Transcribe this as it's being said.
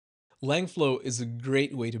Langflow is a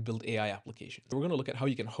great way to build AI applications. We're going to look at how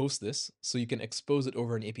you can host this so you can expose it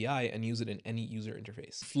over an API and use it in any user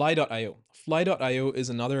interface. Fly.io. Fly.io is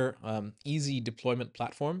another easy deployment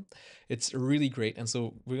platform. It's really great. And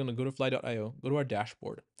so we're going to go to fly.io, go to our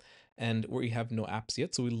dashboard, and we have no apps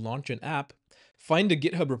yet. So we launch an app, find a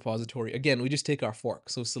GitHub repository. Again, we just take our fork.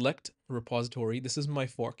 So select repository. This is my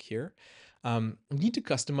fork here. We need to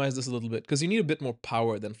customize this a little bit because you need a bit more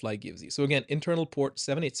power than Fly gives you. So again, internal port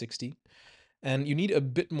 7860, and you need a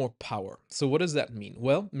bit more power. So what does that mean?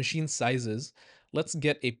 Well, machine sizes, let's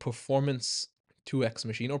get a performance 2x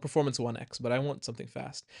machine or performance 1x, but I want something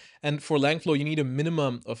fast. And for Langflow, you need a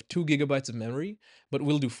minimum of 2 gigabytes of memory, but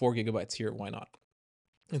we'll do 4 gigabytes here. Why not?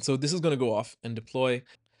 And so this is going to go off and deploy.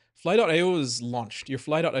 Fly.io is launched. Your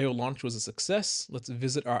Fly.io launch was a success. Let's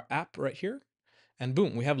visit our app right here. And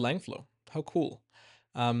boom, we have Langflow. How cool.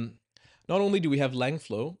 Not only do we have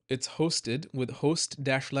Langflow, it's hosted with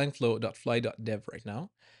host-langflow.fly.dev right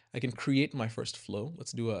now. I can create my first flow.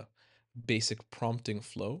 Let's do a basic prompting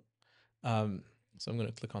flow. So I'm going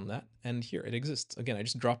to click on that. And here it exists. Again, I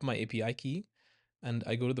just drop my API key and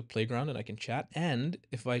I go to the playground and I can chat. And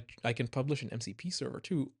if I can publish an MCP server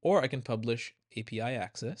too, or I can publish API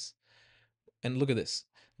access. And look at this.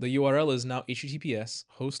 The URL is now https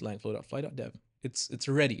host-langflow.fly.dev. It's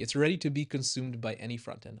ready. It's ready to be consumed by any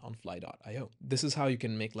frontend on fly.io. This is how you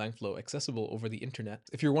can make Langflow accessible over the internet.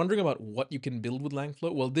 If you're wondering about what you can build with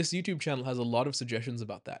Langflow, well, this YouTube channel has a lot of suggestions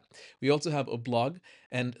about that. We also have a blog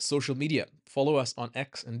and social media. Follow us on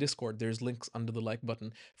X and Discord. There's links under the like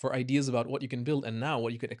button for ideas about what you can build and now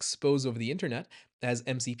what you can expose over the internet as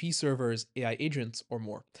MCP servers, AI agents, or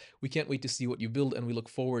more. We can't wait to see what you build, and we look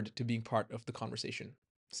forward to being part of the conversation.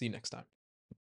 See you next time.